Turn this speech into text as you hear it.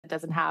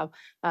doesn't have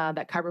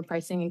that carbon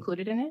pricing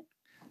included in it?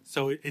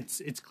 So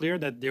it's clear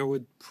that there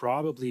would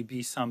probably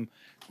be some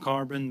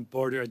carbon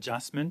border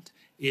adjustment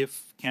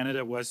if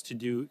Canada was to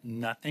do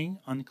nothing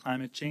on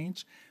climate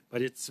change,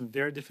 but it's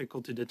very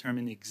difficult to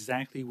determine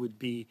exactly would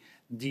be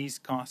these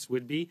costs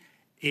would be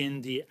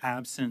in the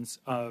absence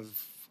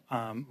of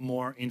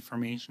more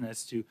information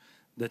as to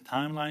the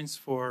timelines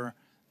for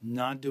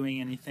not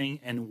doing anything,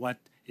 and what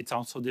it's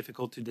also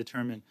difficult to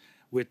determine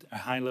with a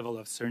high level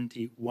of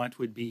certainty what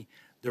would be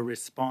the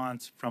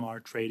response from our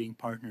trading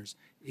partners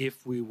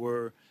if we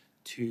were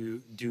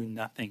to do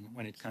nothing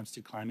when it comes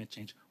to climate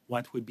change.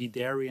 What would be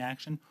their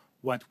reaction?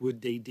 What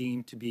would they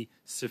deem to be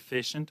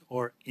sufficient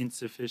or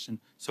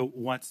insufficient? So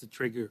what's the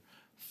trigger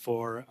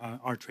for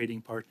our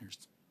trading partners?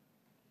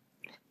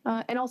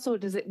 And also,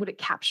 would it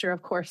capture,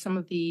 of course, some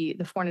of the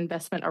foreign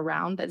investment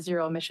around that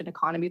zero emission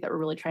economy that we're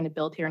really trying to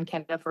build here in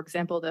Canada? For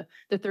example, the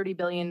 $30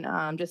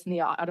 billion just in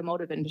the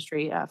automotive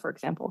industry, for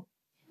example.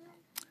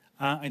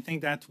 I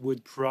think that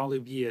would probably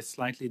be a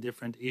slightly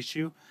different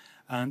issue.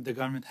 The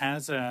government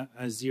has a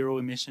zero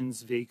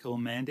emissions vehicle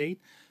mandate.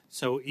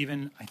 So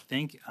even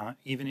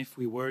if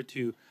we were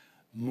to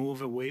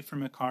move away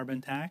from a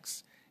carbon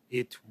tax,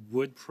 it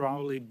would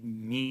probably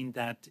mean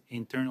that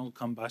internal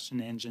combustion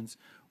engines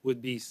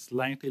would be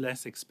slightly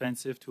less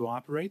expensive to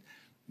operate.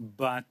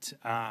 But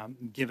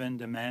given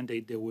the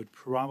mandate, there would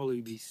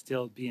probably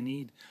still be a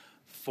need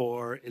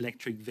for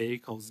electric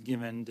vehicles,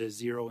 given the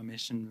zero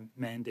emission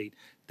mandate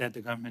that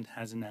the government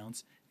has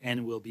announced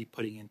and will be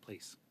putting in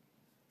place.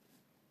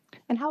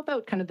 And how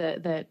about kind of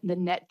the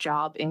net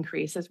job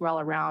increase as well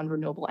around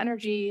renewable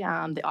energy,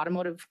 the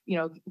automotive,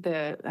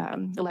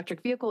 the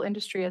electric vehicle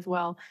industry as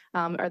well?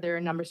 Are there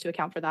numbers to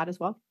account for that as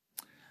well?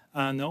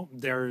 No,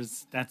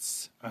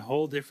 that's a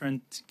whole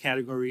different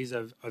categories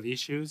of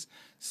issues.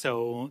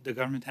 So the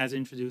government has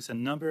introduced a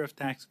number of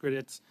tax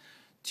credits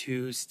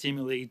to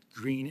stimulate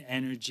green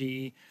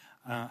energy,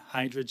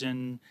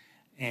 hydrogen,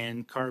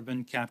 and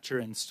carbon capture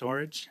and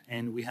storage,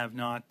 and we have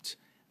not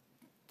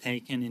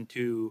taken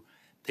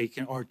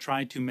or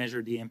tried to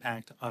measure the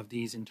impact of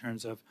these in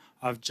terms of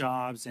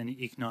jobs and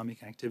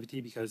economic activity,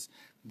 because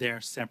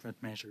they're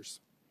separate measures.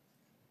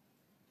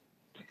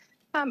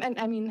 And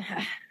I mean,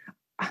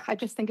 I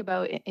just think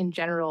about in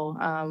general,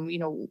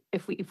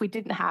 if we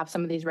didn't have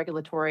some of these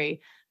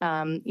regulatory,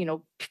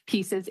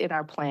 pieces in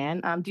our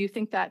plan, do you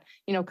think that,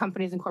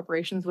 companies and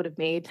corporations would have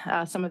made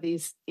some of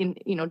these,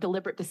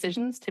 deliberate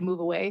decisions to move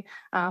away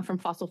from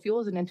fossil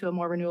fuels and into a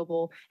more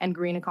renewable and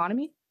green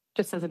economy?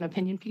 Just as an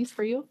opinion piece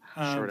for you?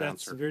 That's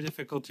answer. Very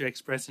difficult to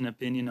express an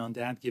opinion on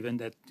that, given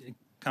that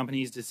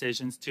companies'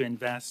 decisions to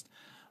invest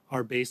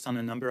are based on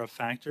a number of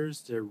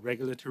factors: the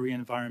regulatory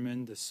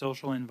environment, the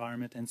social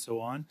environment, and so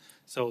on.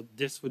 So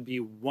this would be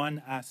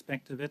one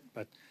aspect of it,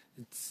 but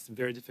it's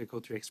very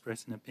difficult to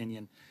express an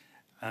opinion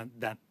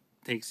that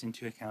takes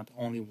into account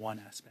only one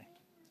aspect.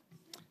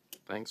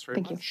 Thanks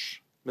very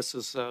much.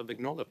 Mrs.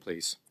 Vignola,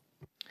 please.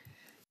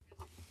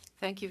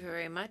 Thank you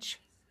very much,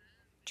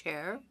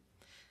 Chair.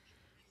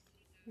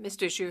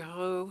 Mr.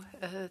 Giroux,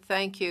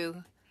 thank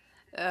you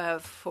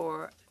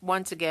for,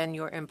 once again,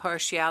 your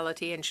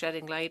impartiality in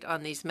shedding light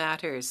on these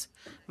matters.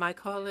 My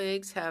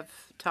colleagues have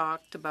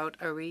talked about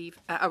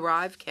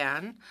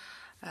ArriveCAN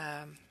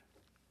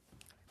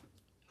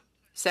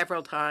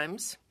several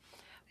times,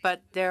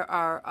 but there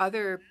are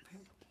other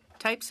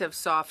types of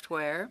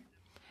software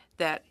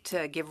that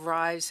give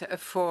rise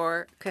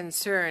for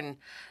concern.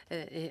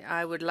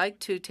 I would like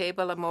to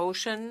table a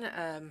motion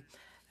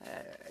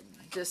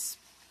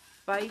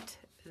despite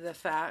the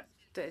fact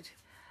that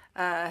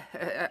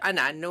and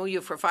I know you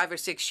for 5 or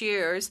 6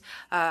 years.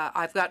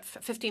 I've got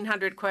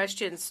 1,500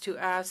 questions to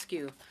ask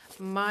you.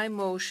 My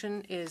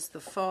motion is the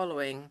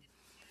following.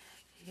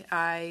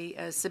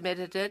 I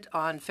submitted it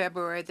on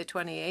February the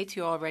 28th.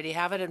 You already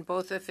have it in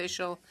both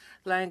official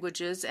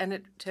languages, and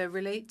it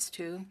relates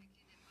to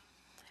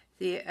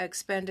the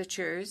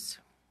expenditures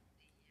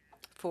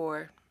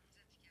for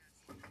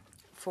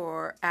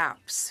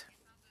apps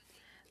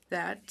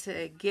that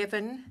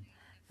given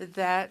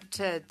that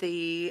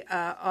the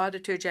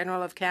Auditor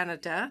General of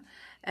Canada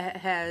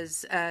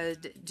has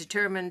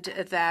determined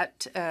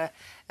that the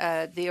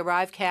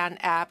ArriveCAN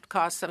app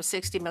costs some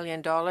 $60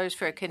 million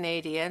for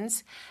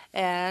Canadians,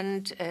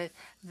 and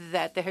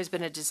that there has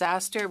been a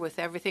disaster with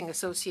everything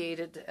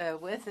associated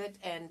with it,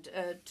 and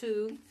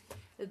two,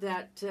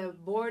 that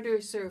border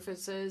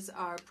services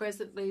are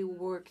currently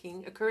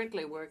working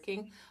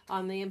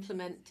on the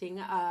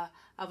implementing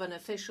of an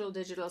official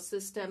digital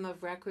system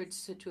of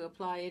records to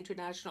apply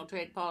international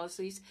trade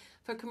policies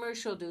for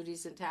commercial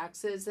duties and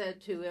taxes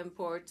to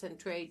imports and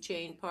trade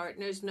chain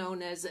partners,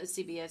 known as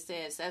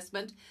CBSA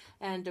assessment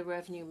and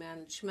revenue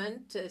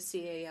management,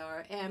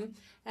 CARM,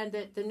 and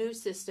that the new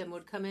system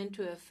would come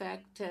into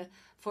effect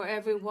for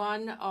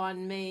everyone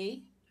on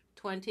May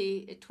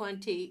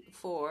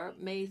 2024,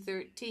 May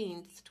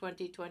 13th,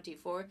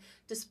 2024,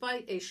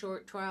 despite a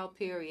short trial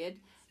period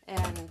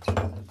and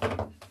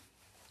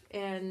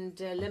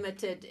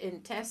limited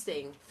in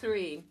testing.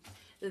 3,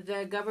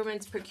 The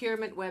government's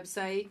procurement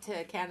website,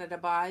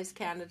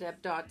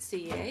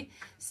 canadabuys.canada.ca,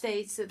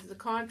 states that the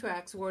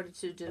contracts awarded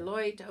to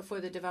Deloitte for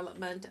the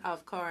development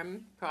of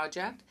CARM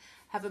project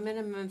have a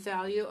minimum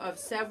value of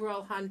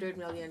several $100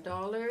 million,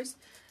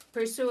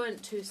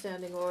 pursuant to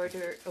Standing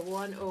Order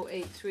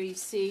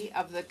 1083C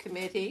of the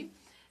committee.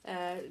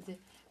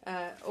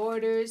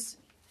 Orders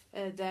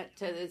that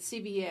the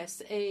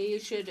CBSA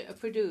should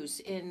produce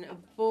in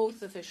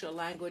both official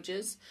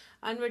languages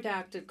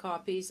unredacted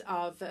copies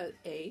of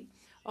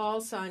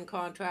all signed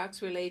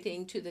contracts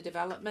relating to the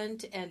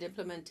development and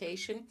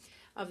implementation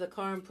of the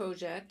CARM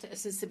project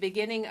since the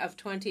beginning of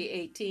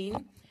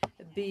 2018.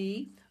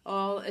 B,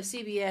 all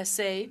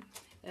CBSA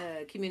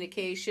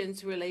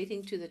communications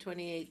relating to the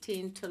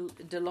 2018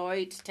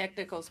 Deloitte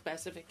technical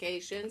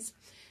specifications.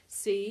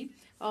 C,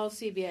 all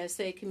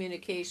CBSA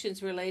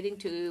communications relating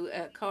to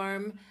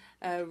CARM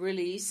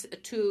release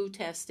 2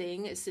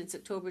 testing since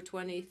October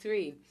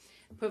 23,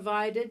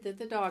 provided that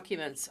the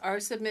documents are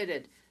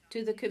submitted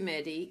to the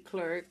committee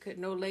clerk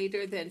no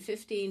later than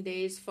 15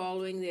 days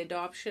following the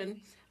adoption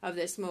of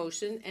this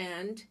motion,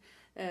 and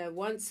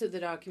once the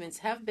documents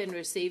have been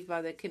received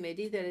by the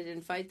committee, that it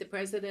invite the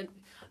president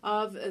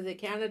of the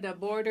Canada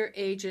Border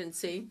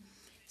Agency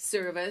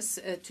Service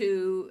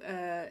to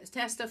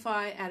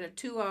testify at a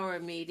 2-hour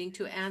meeting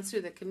to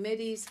answer the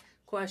committee's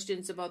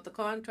questions about the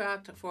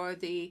contract for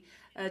the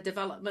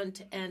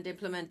development and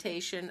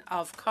implementation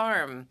of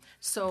CARM.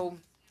 So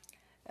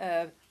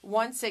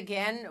once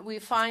again, we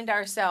find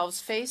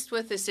ourselves faced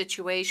with a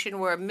situation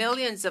where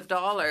millions of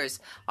dollars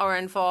are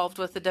involved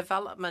with the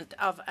development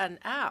of an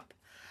app.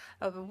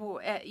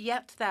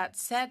 Yet that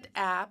said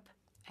app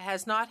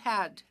has not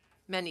had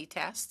many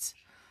tests,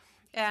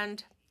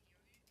 and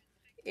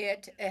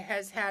it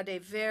has had a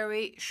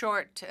very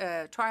short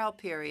trial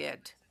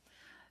period.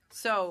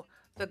 So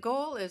the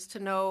goal is to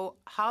know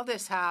how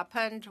this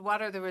happened,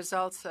 what are the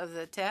results of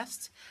the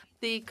tests,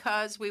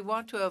 because we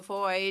want to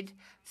avoid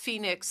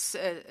Phoenix,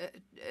 at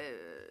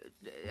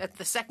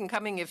the second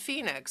coming of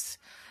Phoenix.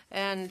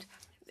 And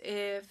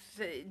if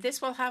this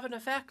will have an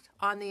effect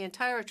on the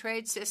entire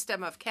trade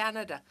system of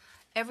Canada,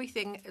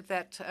 everything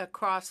that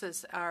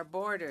crosses our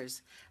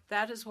borders.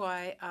 That is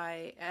why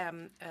I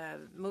am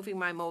moving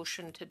my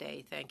motion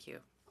today. Thank you.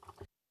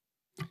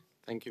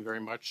 Thank you very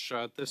much.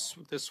 This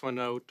went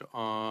out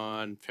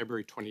on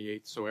February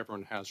 28th, so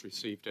everyone has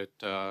received it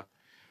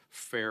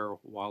fair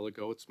while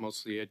ago. It's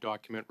mostly a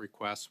document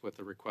request with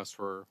a request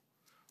for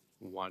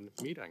one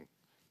meeting.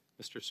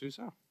 Mr.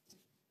 Sousa?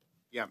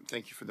 Yeah,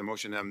 thank you for the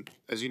motion.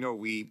 As you know,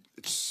 I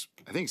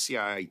think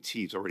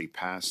CIIT has already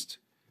passed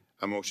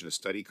a motion to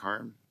study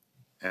CARM.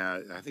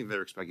 I think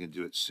they're expecting to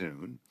do it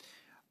soon.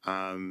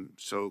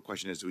 So the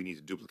question is, do we need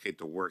to duplicate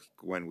the work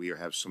when we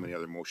have so many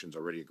other motions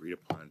already agreed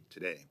upon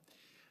today?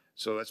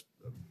 So that's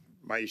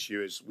my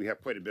issue is we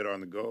have quite a bit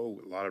on the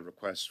go, a lot of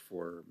requests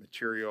for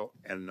material,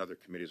 and other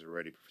committees are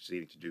already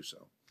proceeding to do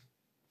so.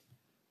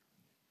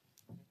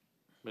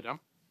 Madame?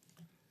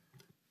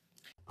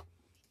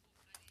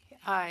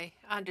 I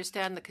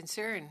understand the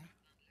concern.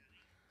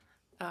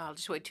 I'll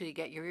just wait till you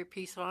get your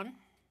earpiece on.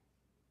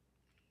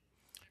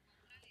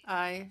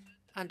 I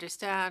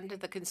understand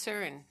the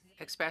concern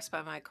expressed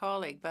by my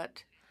colleague,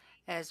 but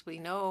as we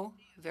know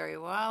very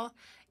well,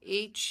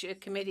 each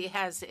committee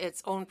has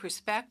its own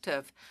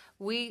perspective.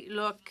 We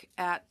look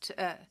at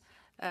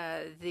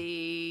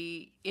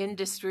the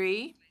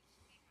industry.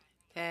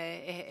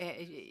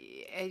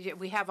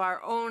 We have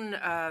our own,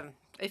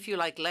 if you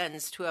like,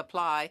 lens to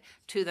apply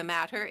to the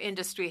matter.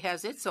 Industry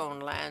has its own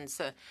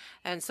lens.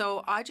 And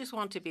so I just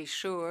want to be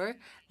sure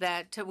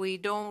that we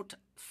don't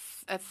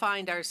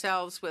find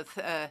ourselves with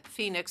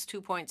Phoenix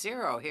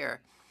 2.0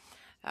 here.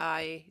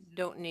 I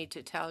don't need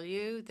to tell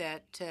you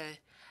that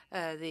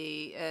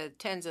the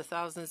tens of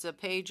thousands of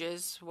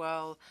pages,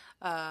 well,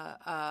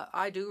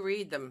 I do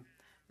read them.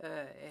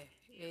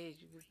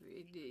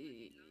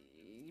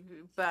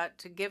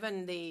 But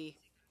given the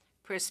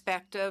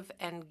perspective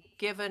and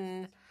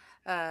given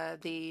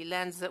the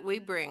lens that we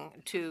bring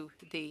to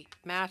the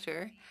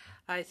matter,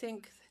 I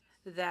think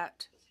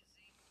that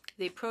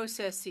the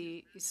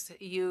processes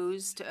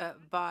used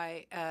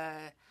by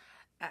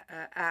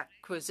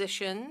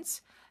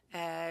acquisitions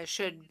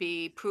should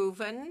be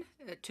proven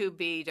to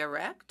be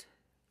direct,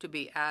 to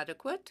be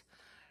adequate.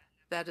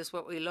 That is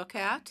what we look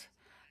at.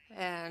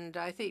 And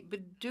I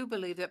do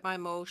believe that my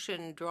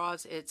motion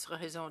draws its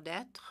raison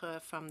d'etre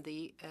from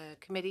the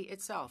committee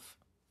itself.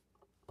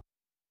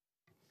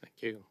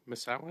 Thank you.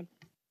 Ms. Atwood?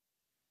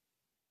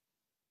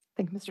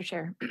 Thank you, Mr.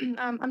 Chair.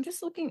 I'm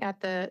just looking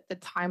at the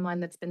timeline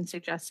that's been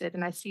suggested,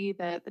 and I see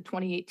that the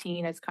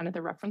 2018 as kind of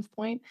the reference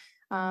point.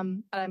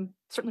 I'm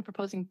certainly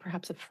proposing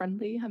perhaps a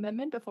friendly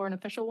amendment before an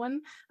official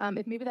one.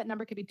 If maybe that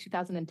number could be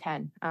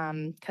 2010,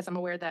 because I'm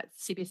aware that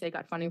CBSA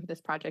got funding for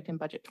this project in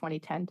budget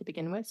 2010 to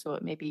begin with, so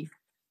it may be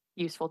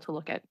useful to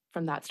look at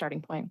from that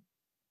starting point.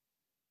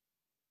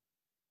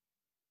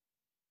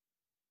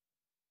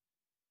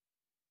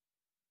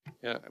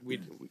 Yeah,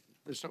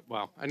 there's no,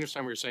 well, I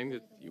understand what you're saying,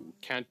 that you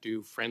can't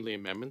do friendly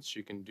amendments.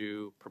 You can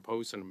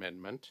propose an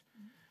amendment.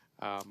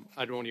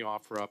 I'd only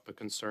offer up a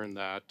concern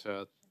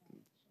that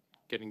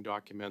getting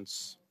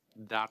documents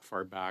that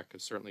far back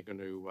is certainly going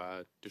to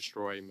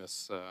destroy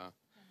Ms.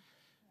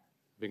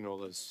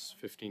 Vignola's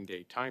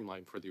 15-day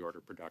timeline for the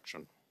order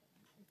production.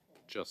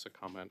 Just a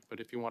comment. But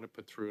if you want to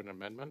put through an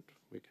amendment,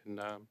 we can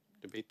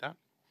debate that.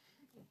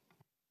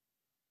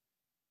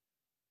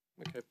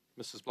 Okay,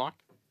 Mrs. Block.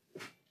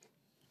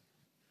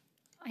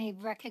 I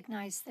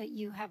recognize that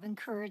you have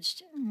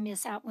encouraged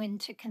Ms. Atwin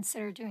to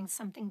consider doing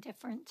something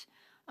different.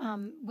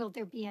 Will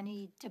there be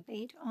any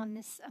debate on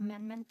this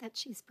amendment that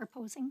she's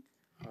proposing?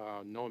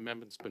 No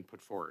amendment's been put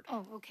forward.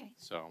 Oh, okay.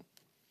 So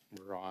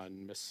we're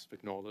on Ms.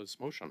 Vignola's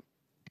motion.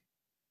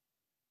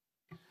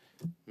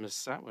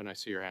 Ms. Atwin, I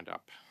see your hand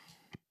up.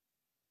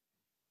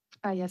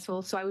 Yes,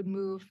 well, so I would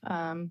move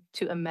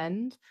to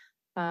amend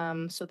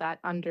so that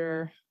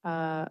under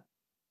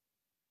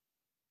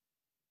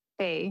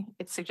A,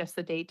 it suggests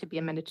the date to be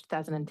amended to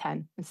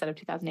 2010 instead of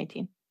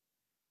 2018.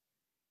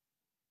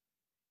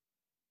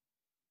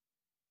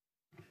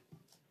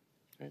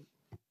 Okay.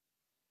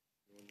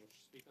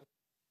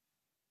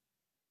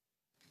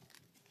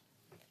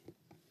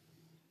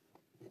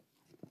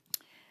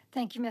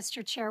 Thank you,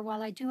 Mr. Chair.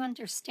 While I do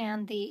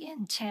understand the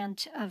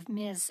intent of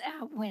Ms.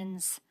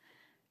 Atwin's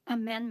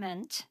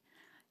amendment,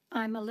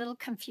 I'm a little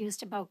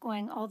confused about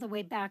going all the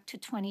way back to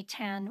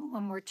 2010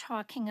 when we're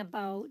talking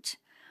about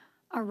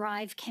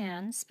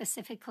ArriveCAN,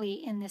 specifically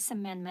in this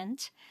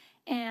amendment,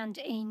 and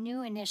a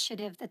new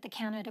initiative that the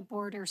Canada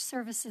Border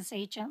Services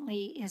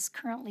Agency is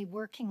currently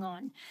working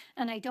on.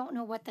 And I don't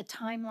know what the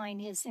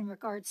timeline is in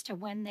regards to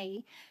when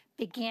they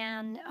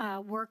began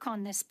work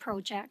on this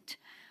project,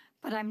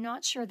 but I'm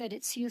not sure that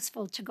it's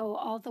useful to go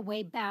all the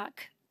way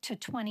back to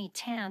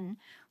 2010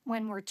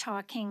 when we're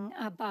talking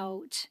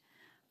about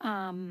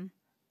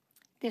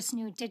this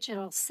new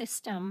digital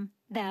system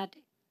that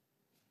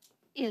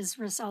is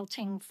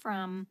resulting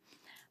from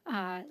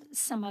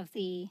some of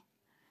the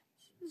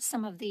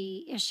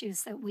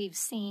issues that we've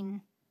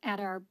seen at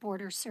our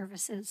border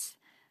services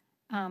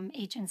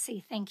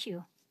agency. Thank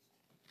you.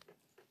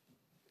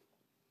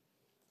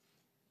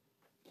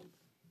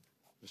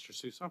 Mr.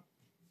 Sousa?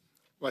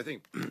 Well, I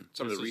think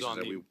some of the reasons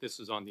that this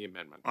is on the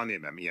amendment. On the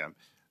amendment, yeah.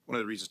 One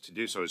of the reasons to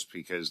do so is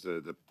because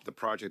the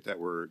project that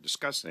we're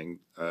discussing,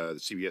 the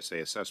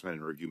CBSA Assessment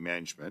and Review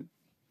Management,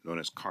 known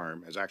as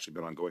CARM, has actually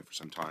been ongoing for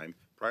some time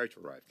prior to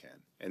ArriveCAN.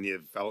 And the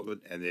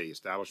development and the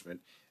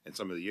establishment and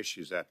some of the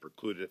issues that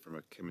precluded it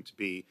from coming to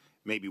be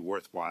may be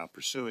worthwhile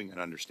pursuing and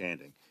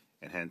understanding.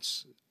 And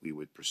hence, we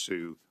would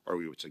pursue, or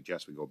we would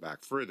suggest we go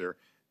back further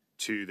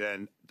to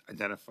then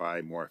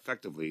identify more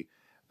effectively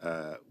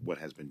what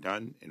has been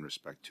done in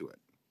respect to it.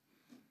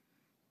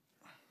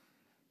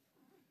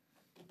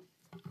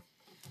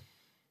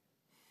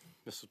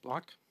 Mrs.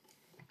 Block?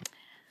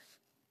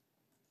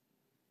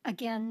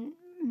 Again,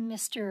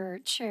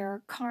 Mr.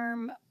 Chair,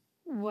 CARM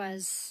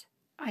was,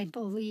 I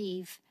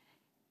believe,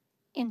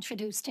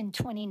 introduced in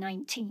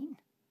 2019.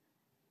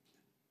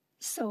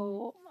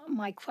 So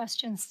my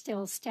question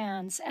still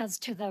stands as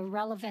to the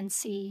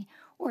relevancy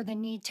or the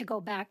need to go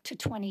back to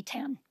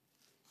 2010.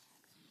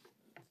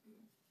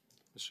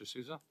 Mr.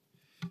 Sousa?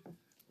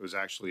 It was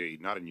actually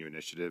not a new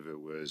initiative. It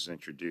was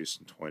introduced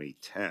in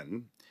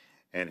 2010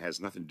 and has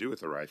nothing to do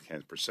with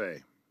ArriveCAN per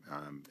se.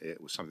 It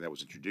was something that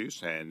was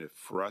introduced, and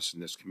for us in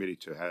this committee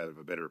to have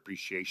a better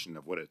appreciation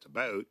of what it's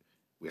about,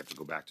 we have to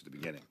go back to the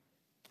beginning.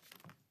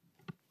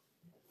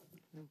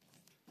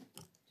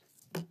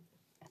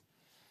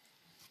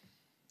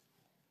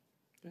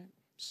 Okay.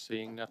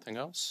 Seeing nothing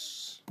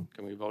else,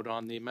 can we vote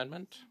on the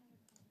amendment?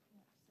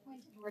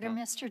 Order,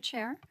 Mr.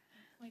 Chair.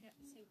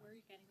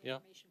 Yeah.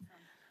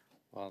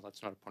 Well,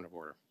 that's not a point of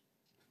order.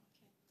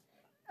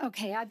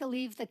 Okay, I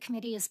believe the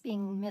committee is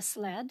being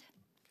misled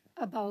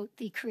about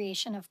the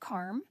creation of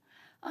CARM,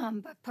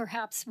 but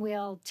perhaps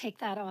we'll take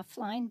that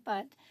offline.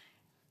 But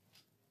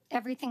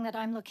everything that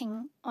I'm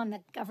looking on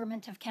the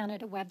Government of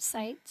Canada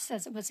website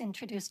says it was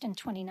introduced in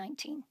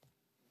 2019.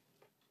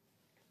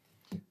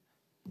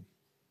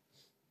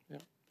 Yeah,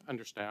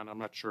 understand. I'm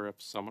not sure if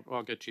someone, well,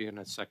 I'll get you in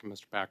a second,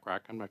 Mr.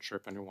 Backrack. I'm not sure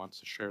if anyone wants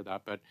to share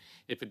that, but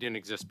if it didn't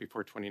exist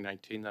before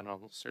 2019, then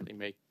I'll certainly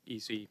make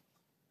easy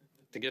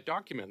to get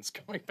documents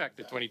going back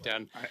to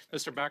 2010.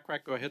 Mr.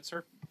 Backrack, go ahead,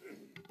 sir.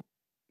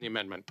 The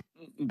amendment.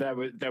 That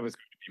was going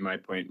to be my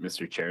point,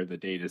 Mr. Chair. The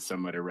date is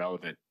somewhat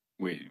irrelevant.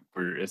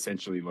 We're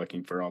essentially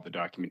looking for all the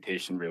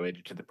documentation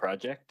related to the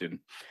project, and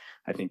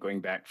I think going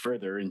back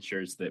further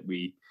ensures that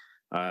we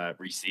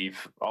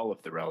receive all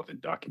of the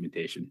relevant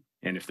documentation.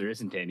 And if there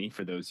isn't any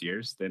for those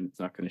years, then it's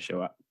not going to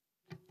show up.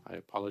 I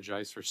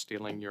apologize for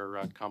stealing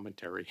your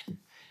commentary.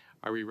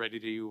 Are we ready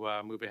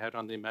to move ahead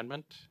on the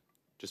amendment?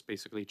 Just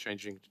basically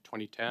changing to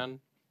 2010.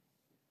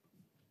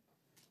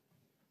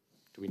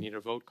 Do we need a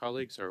vote,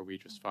 colleagues, or are we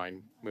just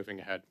fine moving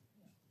ahead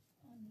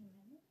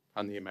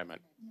on the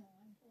amendment?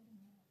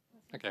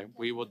 Okay,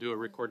 we will do a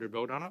recorded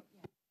vote on it.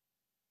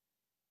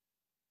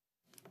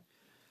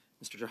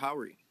 Mr.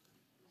 Jahouri.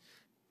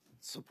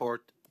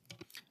 Support.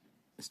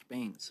 Mr.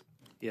 Baines.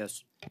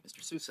 Yes.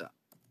 Mr. Sousa.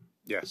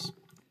 Yes.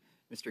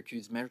 Mr.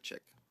 Kuzmerchik.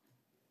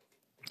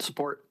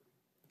 Support.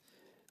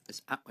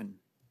 Ms. Atwin,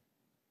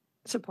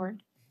 Support.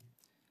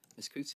 Ms. Cousy.